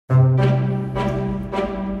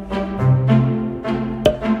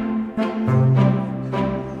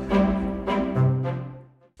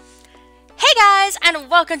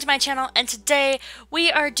welcome to my channel, and today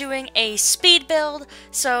we are doing a speed build.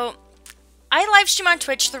 So I live stream on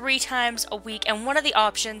Twitch 3 times a week, and one of the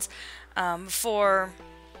options for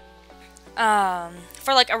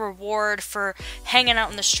like a reward for hanging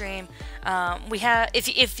out in the stream, we have,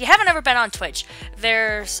 if you haven't ever been on Twitch,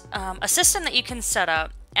 there's a system that you can set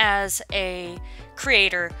up as a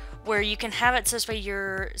creator where you can have it so this way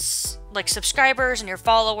your like subscribers and your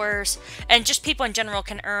followers and just people in general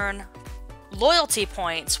can earn loyalty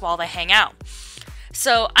points while they hang out.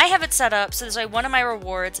 So I have it set up so this way one of my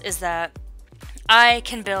rewards is that I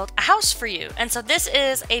can build a house for you. And so this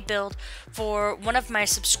is a build for one of my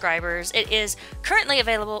subscribers. It is currently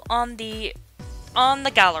available on the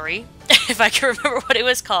gallery, if I can remember what it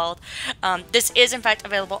was called. This is in fact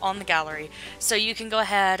available on the gallery, so you can go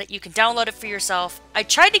ahead, you can download it for yourself. I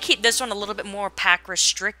tried to keep this one a little bit more pack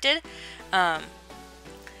restricted.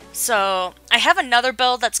 So I have another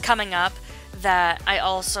build that's coming up that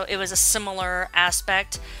it was a similar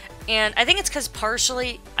aspect, and I think it's because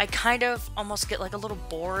partially I kind of almost get like a little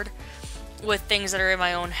bored with things that are in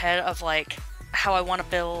my own head of like how I want to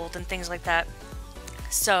build and things like that.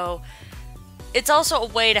 So it's also a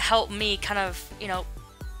way to help me kind of, you know,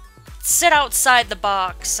 sit outside the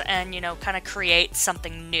box and, you know, kind of create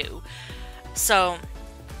something new. So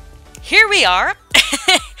here we are.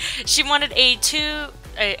 She wanted a two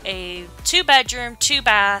bedroom, 2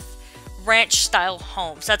 bath ranch style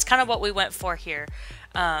home. So that's kind of what we went for here.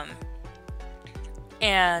 And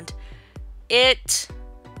I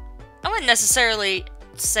wouldn't necessarily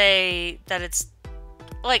say that it's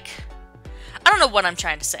like, I don't know what I'm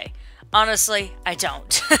trying to say. Honestly, I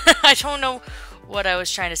don't. I don't know what I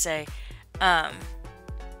was trying to say. I've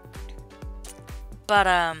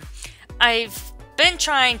been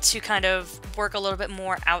trying to kind of work a little bit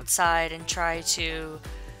more outside and try to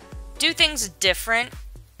do things different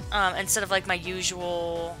instead of like my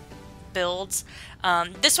usual builds.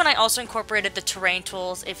 This one I also incorporated the terrain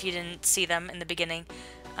tools if you didn't see them in the beginning.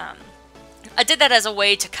 I did that as a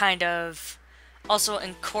way to kind of also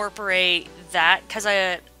incorporate that because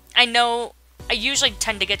I know I usually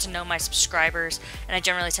tend to get to know my subscribers, and I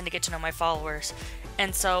generally tend to get to know my followers.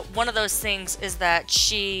 And so one of those things is that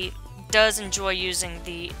she does enjoy using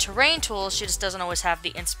the terrain tools, she just doesn't always have the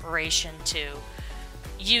inspiration to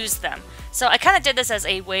use them. So I kind of did this as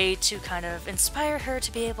a way to kind of inspire her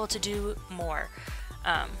to be able to do more.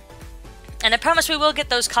 And I promise we will get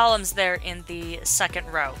those columns there in the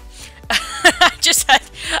second row.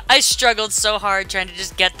 I struggled so hard trying to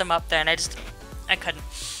just get them up there, and I couldn't.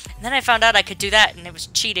 And then I found out I could do that, and it was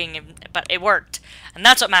cheating, but it worked. And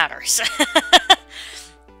that's what matters.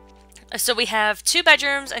 So we have 2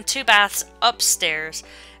 bedrooms and 2 baths upstairs.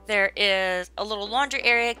 There is a little laundry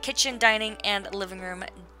area, kitchen, dining, and living room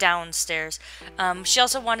downstairs. She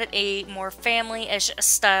also wanted a more family-ish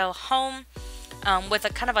style home with a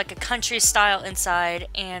kind of like a country style inside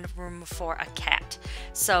and room for a cat.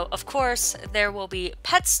 So of course there will be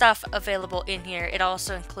pet stuff available in here. It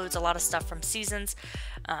also includes a lot of stuff from Seasons.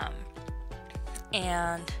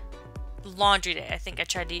 And laundry day. I think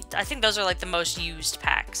those are like the most used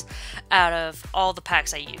packs out of all the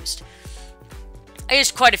packs I used. I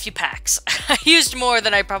used quite a few packs. I used more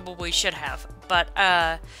than I probably should have, but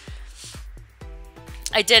I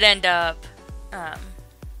did end up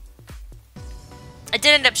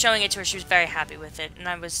showing it to her. She was very happy with it, and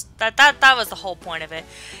that was the whole point of it.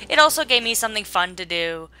 It also gave me something fun to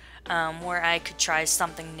do, where I could try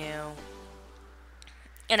something new.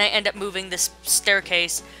 And I end up moving this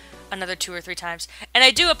staircase another 2 or 3 times. And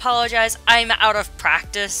I do apologize, I'm out of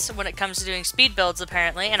practice when it comes to doing speed builds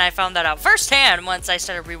apparently, and I found that out firsthand once I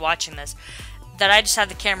started rewatching this, that I just had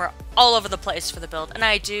the camera all over the place for the build, and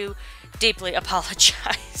I do deeply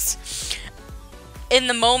apologize. In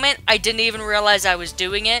the moment, I didn't even realize I was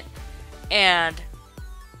doing it, and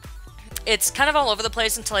it's kind of all over the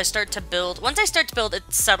place until I start to build. Once I start to build, it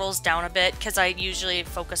settles down a bit, because I usually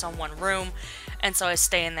focus on one room, and so I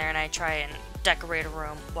stay in there and I try and decorate a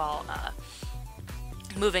room while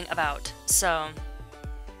moving about. So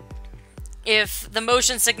if the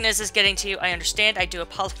motion sickness is getting to you, I understand. I do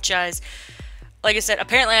apologize. Like I said,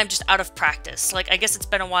 apparently I'm just out of practice. Like, I guess it's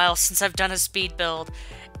been a while since I've done a speed build,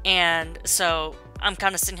 and so I'm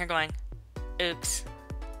kind of sitting here going, oops,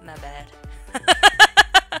 my bad.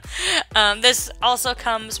 This also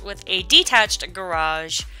comes with a detached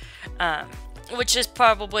garage, which is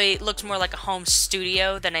probably looks more like a home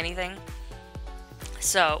studio than anything.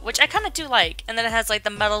 So, which I kind of do like. And then it has like the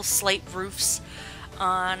metal slate roofs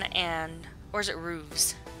on, or is it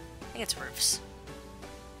roofs? I think it's roofs.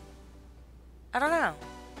 I don't know.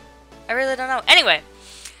 I really don't know. Anyway,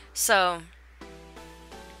 so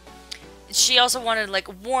she also wanted like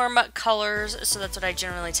warm colors, so that's what I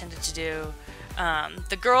generally tended to do.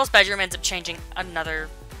 The girls' bedroom ends up changing another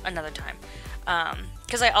time,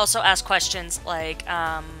 because I also ask questions like,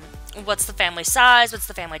 what's the family size? What's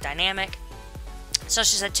the family dynamic? So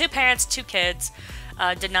she said 2 parents, 2 kids.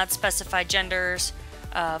 Did not specify genders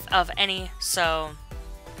of any, so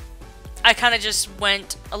I kind of just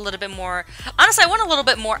went a little bit more, honestly, I went a little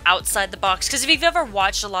bit more outside the box, because if you've ever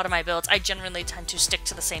watched a lot of my builds, I generally tend to stick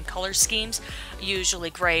to the same color schemes,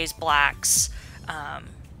 usually grays, blacks,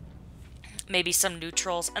 maybe some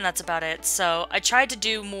neutrals, and that's about it. So I tried to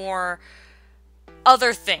do more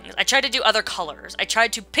other things. I tried to do other colors. I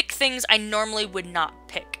tried to pick things I normally would not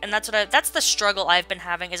pick, and that's the struggle I've been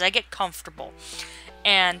having, is I get comfortable,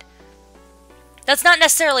 and that's not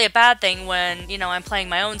necessarily a bad thing when, you know, I'm playing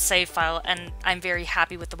my own save file and I'm very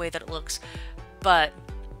happy with the way that it looks. But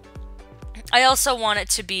I also want it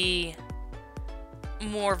to be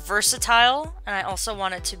more versatile, and I also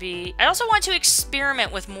want to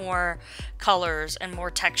experiment with more colors and more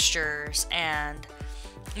textures and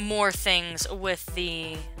more things with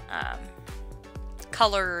the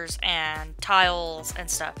colors and tiles and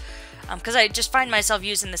stuff. Because I just find myself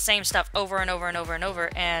using the same stuff over and over and over and over,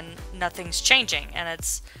 and nothing's changing. And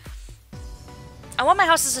I want my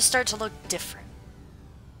houses to start to look different.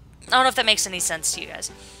 I don't know if that makes any sense to you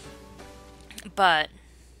guys, but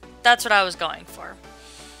that's what I was going for.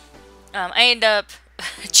 I end up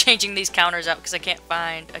changing these counters out because I can't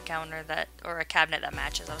find a counter or a cabinet that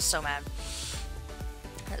matches. I was so mad.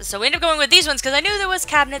 So we ended up going with these ones because I knew there was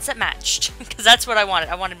cabinets that matched, because that's what I wanted.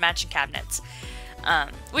 I wanted matching cabinets.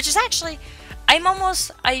 Which is actually,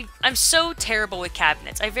 I'm so terrible with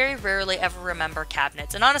cabinets. I very rarely ever remember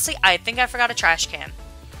cabinets. And honestly, I think I forgot a trash can.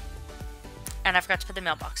 And I forgot to put the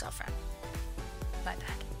mailbox out front. My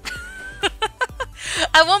bad.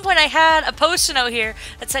 At one point I had a post-it note here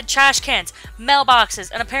that said trash cans,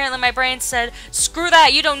 mailboxes, and apparently my brain said, screw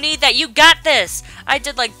that, you don't need that, you got this! I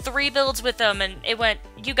did like 3 builds with them and it went,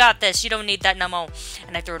 you got this, you don't need that no more.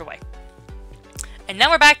 And I threw it away. And now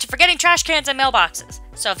we're back to forgetting trash cans and mailboxes.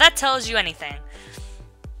 So if that tells you anything.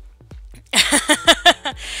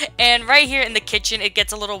 And right here in the kitchen, it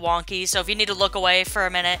gets a little wonky. So if you need to look away for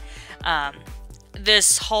a minute,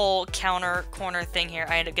 this whole corner thing here,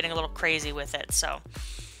 I end up getting a little crazy with it. So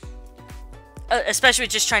especially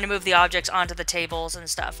with just trying to move the objects onto the tables and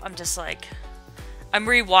stuff. I'm just like, I'm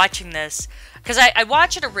rewatching this. Because I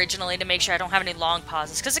watch it originally to make sure I don't have any long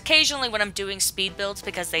pauses. Because occasionally when I'm doing speed builds,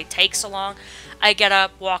 because they take so long, I get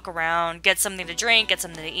up, walk around, get something to drink, get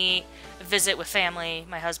something to eat, visit with family,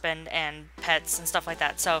 my husband, and pets, and stuff like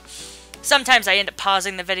that. So sometimes I end up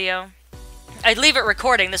pausing the video. I leave it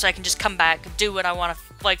recording this so I can just come back, do what I want to,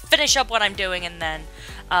 like, finish up what I'm doing, and then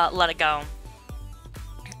let it go.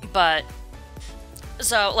 But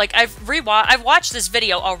so, like, I've watched this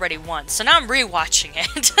video already once, so now I'm rewatching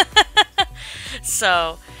it.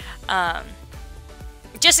 So,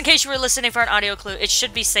 just in case you were listening for an audio clue, it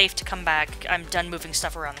should be safe to come back. I'm done moving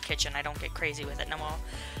stuff around the kitchen. I don't get crazy with it no more.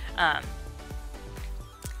 I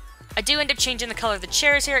do end up changing the color of the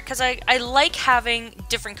chairs here because I like having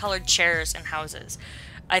different colored chairs in houses.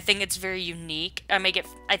 I think it's very unique.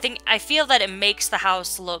 I feel that it makes the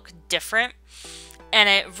house look different, and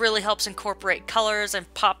it really helps incorporate colors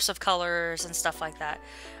and pops of colors and stuff like that.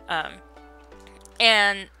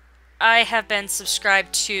 And I have been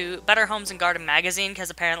subscribed to Better Homes and Garden magazine because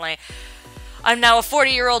apparently I'm now a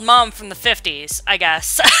 40-year-old mom from the 50s, I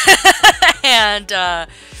guess. And I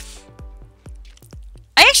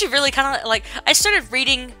actually really kind of like, I started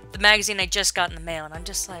reading the magazine I just got in the mail, and I'm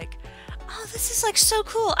just like, oh, this is like so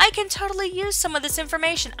cool. I can totally use some of this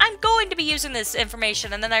information. I'm going to be using this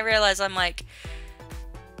information. And then I realize I'm like,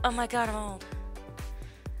 oh my god, I'm old.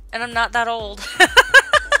 And I'm not that old.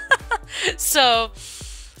 So,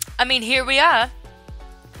 I mean, here we are.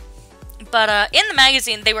 But in the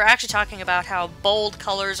magazine, they were actually talking about how bold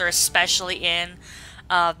colors are especially in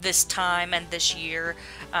this time and this year.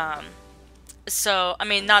 So, I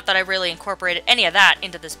mean, not that I really incorporated any of that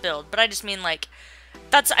into this build, but I just mean, like,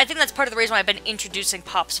 I think that's part of the reason why I've been introducing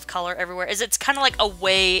pops of color everywhere, is it's kind of like a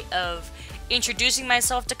way of introducing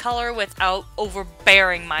myself to color without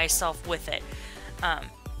overbearing myself with it.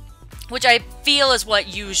 Which I feel is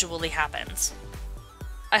what usually happens.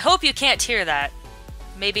 I hope you can't hear that.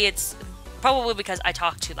 Maybe it's probably because I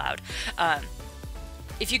talk too loud.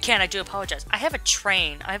 If you can, I do apologize. I have a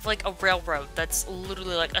train. I have like a railroad that's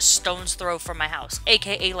literally like a stone's throw from my house,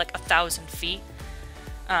 aka like 1,000 feet.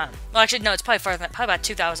 Well, actually, no, it's probably farther than that. Probably about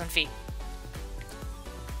 2,000 feet.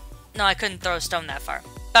 No, I couldn't throw a stone that far.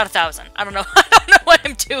 About 1,000. I don't know. I don't know what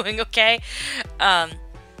I'm doing. Okay.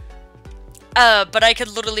 But I could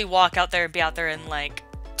literally walk out there and be out there in like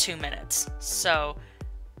 2 minutes. So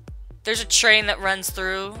there's a train that runs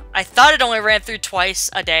through. I thought it only ran through twice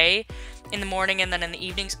a day, in the morning and then in the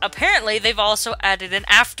evenings. Apparently, they've also added an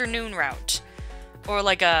afternoon route, or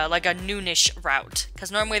like a noonish route.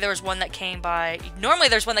 Because normally there was one that came by. Normally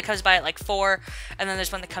there's one that comes by at like 4, and then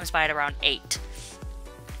there's one that comes by at around 8.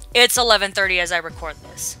 It's 11:30 as I record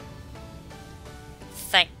this.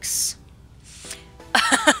 Thanks.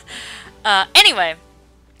 Anyway,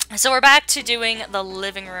 so we're back to doing the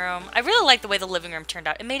living room. I really like the way the living room turned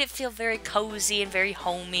out. It made it feel very cozy and very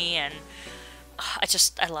homey, and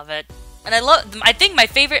I love it. And I think my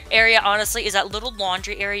favorite area, honestly, is that little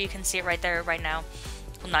laundry area. You can see it right there, right now.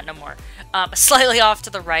 Well, not no more. Slightly off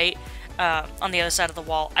to the right, on the other side of the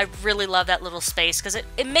wall. I really love that little space, because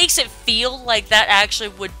it makes it feel like that actually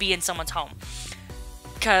would be in someone's home.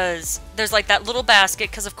 Because there's like that little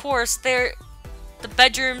basket, because of course, the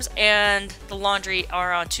bedrooms and the laundry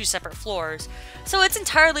are on 2 separate floors. So it's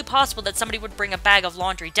entirely possible that somebody would bring a bag of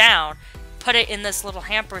laundry down, put it in this little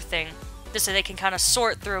hamper thing, just so they can kind of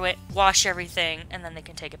sort through it, wash everything, and then they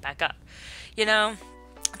can take it back up. You know,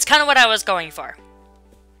 it's kind of what I was going for.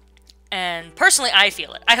 And personally, I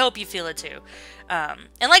feel it. I hope you feel it too.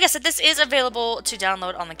 And like I said, this is available to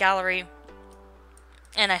download on the gallery.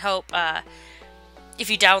 And I hope if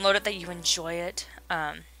you download it that you enjoy it.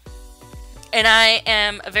 And I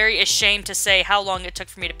am very ashamed to say how long it took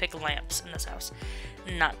for me to pick lamps in this house.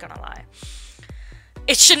 Not gonna lie.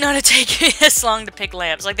 It should not have taken me this long to pick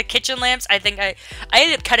lamps. Like the kitchen lamps, I think I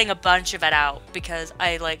ended up cutting a bunch of it out because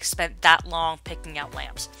I like spent that long picking out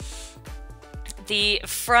lamps. The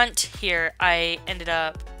front here, I ended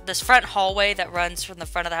up, this front hallway that runs from the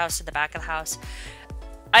front of the house to the back of the house,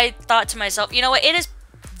 I thought to myself, you know what, it is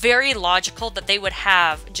very logical that they would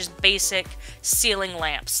have just basic ceiling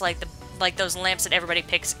lamps, like those lamps that everybody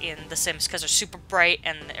picks in The Sims, because they're super bright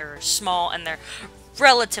and they're small and they're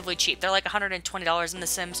relatively cheap. They're like $120 in The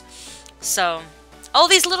Sims. So, all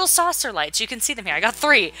these little saucer lights, you can see them here. I got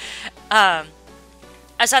 3. I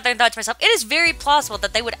sat there and thought to myself, it is very plausible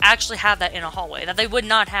that they would actually have that in a hallway, that they would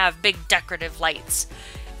not have big decorative lights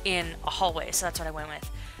in a hallway. So that's what I went with.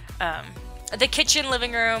 The kitchen,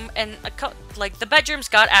 living room, and like the bedrooms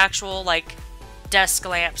got actual like desk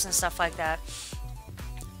lamps and stuff like that.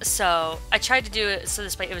 So I tried to do it so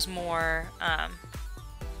this way it was more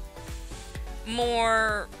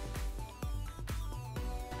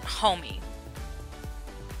homey.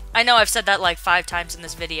 I know I've said that like 5 times in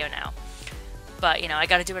this video now, but you know, I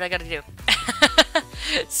gotta do what I gotta do.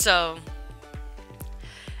 So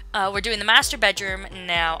we're doing the master bedroom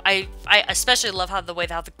now. I especially love how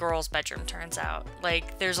the girls' bedroom turns out.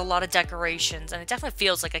 Like there's a lot of decorations and it definitely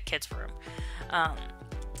feels like a kid's room.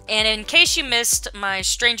 And in case you missed my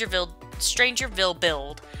Strangerville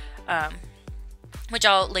build, which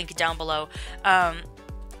I'll link down below,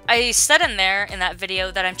 I said in there in that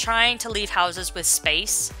video that I'm trying to leave houses with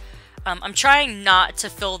space. I'm trying not to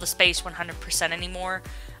fill the space 100% anymore.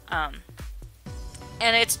 And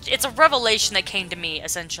it's a revelation that came to me,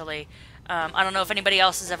 essentially. I don't know if anybody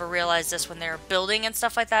else has ever realized this when they're building and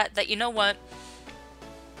stuff like that, that you know what?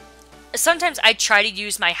 Sometimes I try to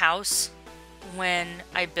use my house when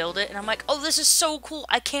I build it, and I'm like, oh, this is so cool,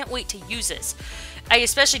 I can't wait to use this. I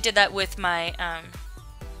especially did that with my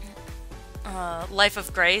Life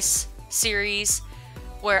of Grace series,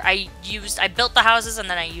 where I built the houses and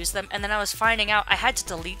then I used them, and then I was finding out I had to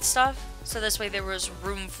delete stuff, so this way there was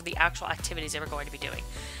room for the actual activities they were going to be doing.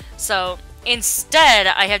 So instead,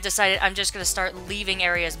 I have decided I'm just going to start leaving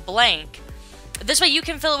areas blank. This way you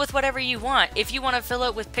can fill it with whatever you want. If you want to fill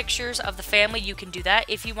it with pictures of the family, you can do that.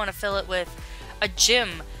 If you want to fill it with a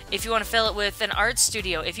gym, if you want to fill it with an art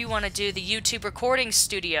studio, if you want to do the YouTube recording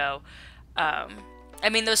studio, I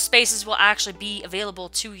mean, those spaces will actually be available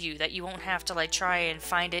to you, that you won't have to like try and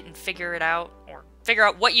find it and figure it out, or figure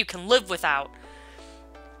out what you can live without.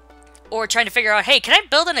 Or trying to figure out, hey, can I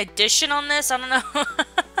build an addition on this? I don't know.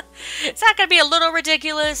 Is that going to be a little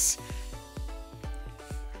ridiculous?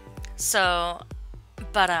 So,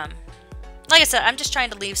 but, like I said, I'm just trying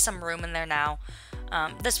to leave some room in there now.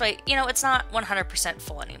 This way, you know, it's not 100%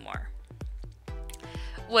 full anymore.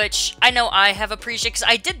 Which I know I have appreciated, because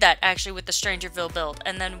I did that actually with the Strangerville build.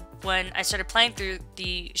 And then when I started playing through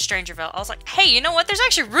the Strangerville, I was like, hey, you know what? There's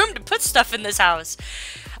actually room to put stuff in this house.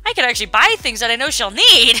 I could actually buy things that I know she'll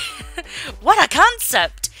need. What a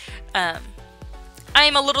concept. I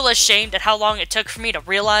am a little ashamed at how long it took for me to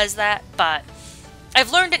realize that, but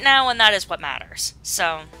I've learned it now, and that is what matters.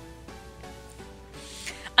 So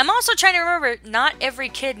I'm also trying to remember, not every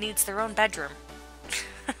kid needs their own bedroom.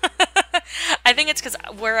 I think it's because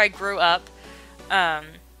where I grew up,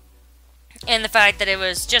 And the fact that it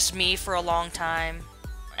was just me for a long time.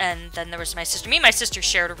 And then there was my sister. Me and my sister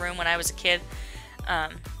shared a room when I was a kid.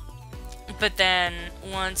 But then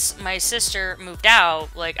once my sister moved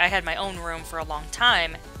out, like, I had my own room for a long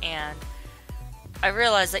time. And I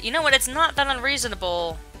realized that, you know what, it's not that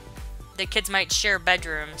unreasonable that kids might share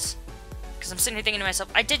bedrooms. Because I'm sitting here thinking to myself,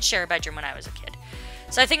 I did share a bedroom when I was a kid.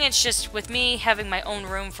 So I think it's just, with me having my own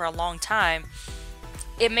room for a long time,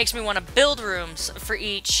 it makes me want to build rooms for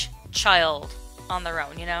each child on their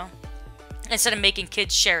own, you know? Instead of making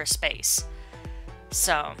kids share a space.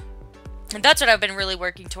 So, and that's what I've been really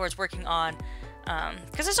working on.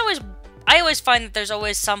 Because I always find that there's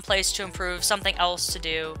always some place to improve, something else to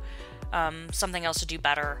do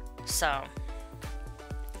better. So,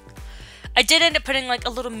 I did end up putting like a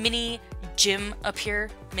little mini gym up here.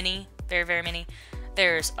 Mini, very, very mini.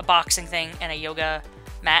 There's a boxing thing and a yoga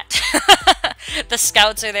mat. The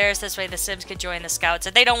scouts are there, so this way the Sims can join the scouts.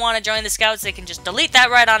 If they don't want to join the scouts, they can just delete that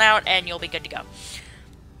right on out and you'll be good to go.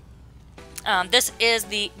 This is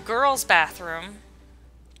the girls' bathroom.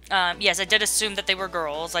 Yes, I did assume that they were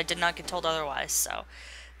girls. I did not get told otherwise, so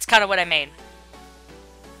it's kind of what I made.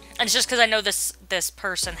 And it's just because I know this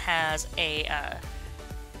person has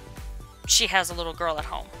she has a little girl at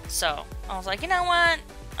home. So I was like, you know what?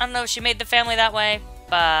 I don't know if she made the family that way,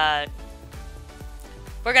 but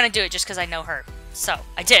we're gonna do it just because I know her. So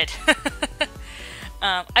I did.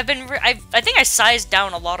 I think I sized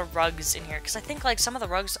down a lot of rugs in here because I think like some of the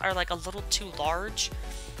rugs are like a little too large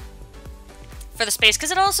for the space.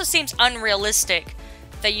 Because it also seems unrealistic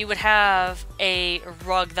that you would have a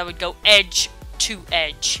rug that would go edge to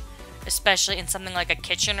edge, especially in something like a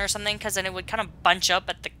kitchen or something, because then it would kind of bunch up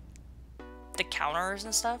at the counters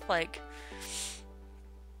and stuff. Like,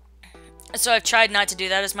 so I've tried not to do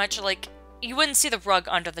that as much. Like, you wouldn't see the rug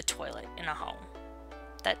under the toilet in a home.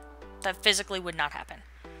 That physically would not happen.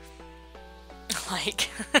 Like,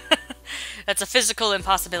 that's a physical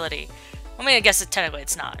impossibility. I mean, I guess technically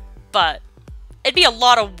it's not, but it'd be a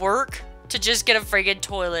lot of work to just get a friggin'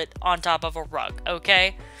 toilet on top of a rug,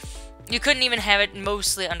 okay? You couldn't even have it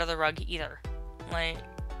mostly under the rug either. Like,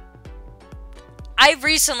 I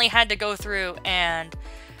recently had to go through and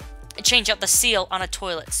change out the seal on a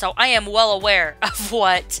toilet, so I am well aware of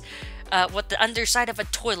what the underside of a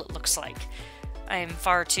toilet looks like. I am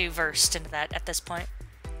far too versed into that at this point.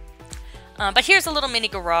 But here's a little mini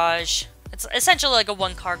garage. It's essentially like a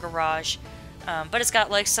one-car garage, but it's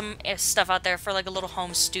got like some stuff out there for like a little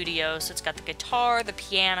home studio. So it's got the guitar, the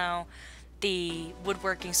piano, the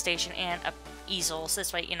woodworking station, and a easel. So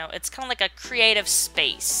this way, you know, it's kind of like a creative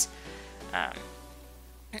space.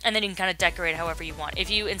 And then you can kind of decorate however you want. If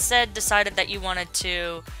you instead decided that you wanted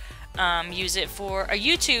to use it for a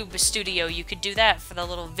YouTube studio, you could do that for the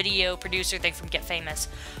little video producer thing from Get Famous.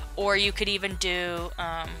 Or you could even do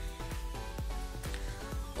I'm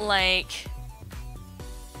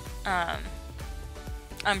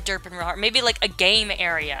derping real hard. Maybe like a game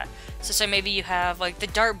area. So maybe you have like the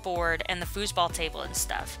dartboard and the foosball table and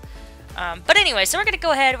stuff. But anyway, so we're going to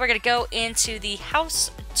go ahead. We're going to go into the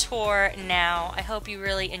house tour now. I hope you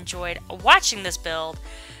really enjoyed watching this build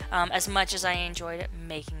as much as I enjoyed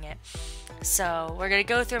making it. So we're going to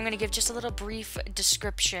go through. I'm going to give just a little brief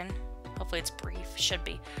description. Hopefully it's brief. Should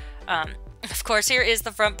be. Of course, here is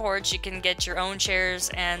the front porch. You can get your own chairs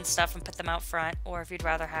and stuff and put them out front. Or if you'd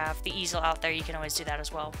rather have the easel out there, you can always do that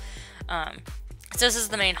as well. So this is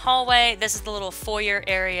the main hallway. This is the little foyer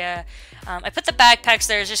area. I put the backpacks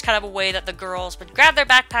there as just kind of a way that the girls would grab their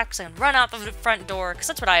backpacks and run out the front door, because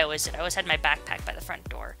that's what I always did. I always had my backpack by the front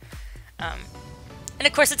door. And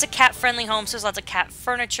of course, it's a cat-friendly home, so there's lots of cat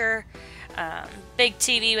furniture. Big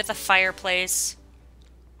TV with a fireplace.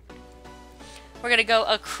 We're going to go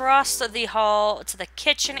across the hall to the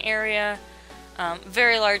kitchen area.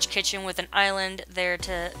 Very large kitchen with an island there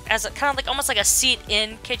to, as a kind of like almost like a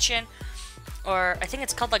seat-in kitchen. Or I think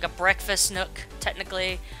it's called like a breakfast nook,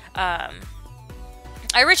 technically. I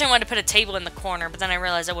originally wanted to put a table in the corner, but then I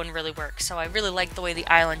realized that wouldn't really work. So I really liked the way the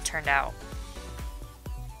island turned out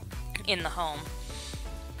in the home.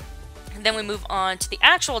 And then we move on to the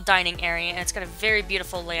actual dining area, and it's got a very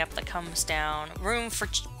beautiful lamp that comes down. Room for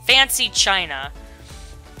fancy china.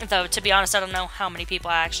 Though, to be honest, I don't know how many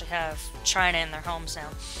people actually have china in their homes now.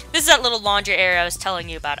 This is that little laundry area I was telling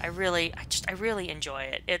you about. I really enjoy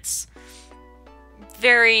it. It's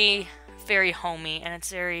very, very homey, and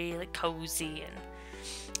it's very like cozy. And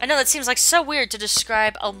I know that seems like so weird to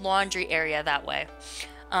describe a laundry area that way.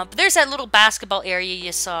 But there's that little basketball area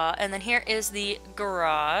you saw, and then here is the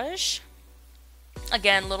garage.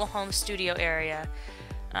 Again, little home studio area.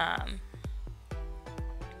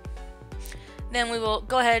 Then we will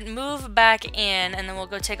go ahead and move back in, and then we'll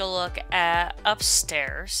go take a look at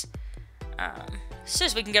upstairs. As soon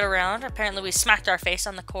as we can get around. Apparently we smacked our face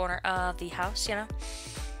on the corner of the house, you know.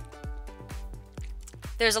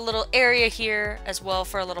 There's a little area here as well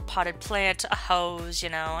for a little potted plant, a hose, you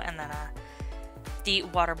know, and then the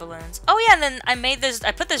water balloons. Oh yeah, and then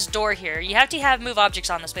I put this door here. You have to move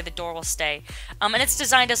objects on this way the door will stay. And it's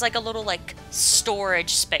designed as like a little like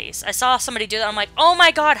storage space. I saw somebody do that. I'm like, oh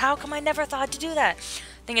my god, how come I never thought to do that?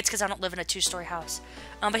 I think it's because I don't live in a 2-story house.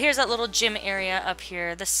 But here's that little gym area up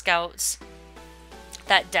here, the scouts,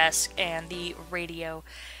 that desk, and the radio.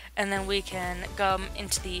 And then we can come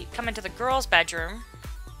into the girls' bedroom,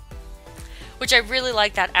 which I really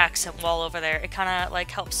like that accent wall over there. It kind of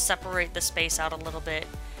like helps separate the space out a little bit.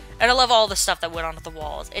 And I love all the stuff that went onto the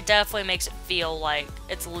walls. It definitely makes it feel like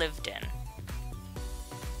it's lived in.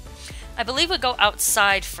 I believe we go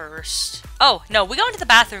outside first. Oh, no, we go into the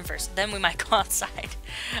bathroom first. Then we might go outside.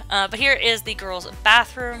 But here is the girls'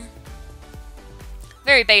 bathroom.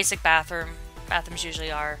 Very basic bathroom. Bathrooms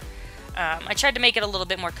usually are. I tried to make it a little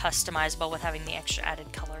bit more customizable with having the extra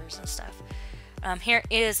added colors and stuff. Here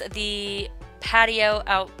is the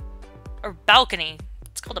patio or balcony.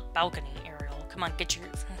 It's called a balcony, Ariel. Come on, get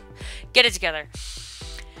it together.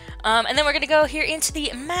 And then we're gonna go here into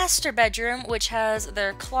the master bedroom, which has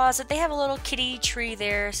their closet. They have a little kitty tree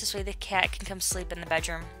there, so this way the cat can come sleep in the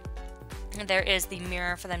bedroom. And there is the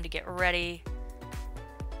mirror for them to get ready.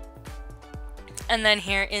 And then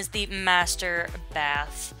here is the master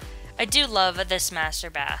bath. I do love this master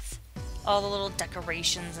bath. All the little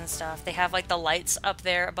decorations and stuff. They have like the lights up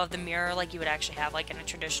there above the mirror like you would actually have like in a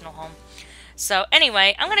traditional home. So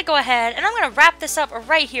anyway, I'm going to go ahead and I'm going to wrap this up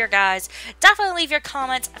right here, guys. Definitely leave your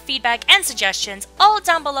comments, feedback, and suggestions all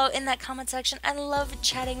down below in that comment section. I love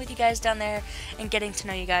chatting with you guys down there and getting to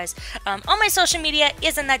know you guys. All my social media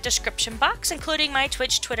is in that description box, including my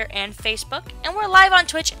Twitch, Twitter, and Facebook. And we're live on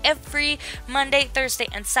Twitch every Monday, Thursday,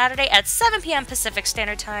 and Saturday at 7 p.m. Pacific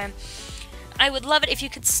Standard Time. I would love it if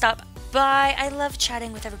you could stop by. I love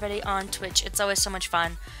chatting with everybody on Twitch. It's always so much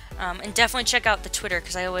fun. And definitely check out the Twitter,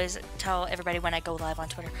 because I always tell everybody when I go live on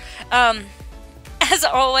Twitter. As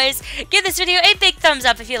always, give this video a big thumbs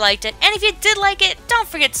up if you liked it. And if you did like it, don't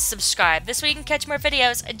forget to subscribe. This way you can catch more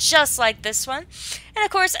videos just like this one. And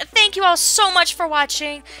of course, thank you all so much for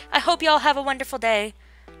watching. I hope you all have a wonderful day.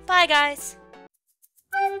 Bye, guys.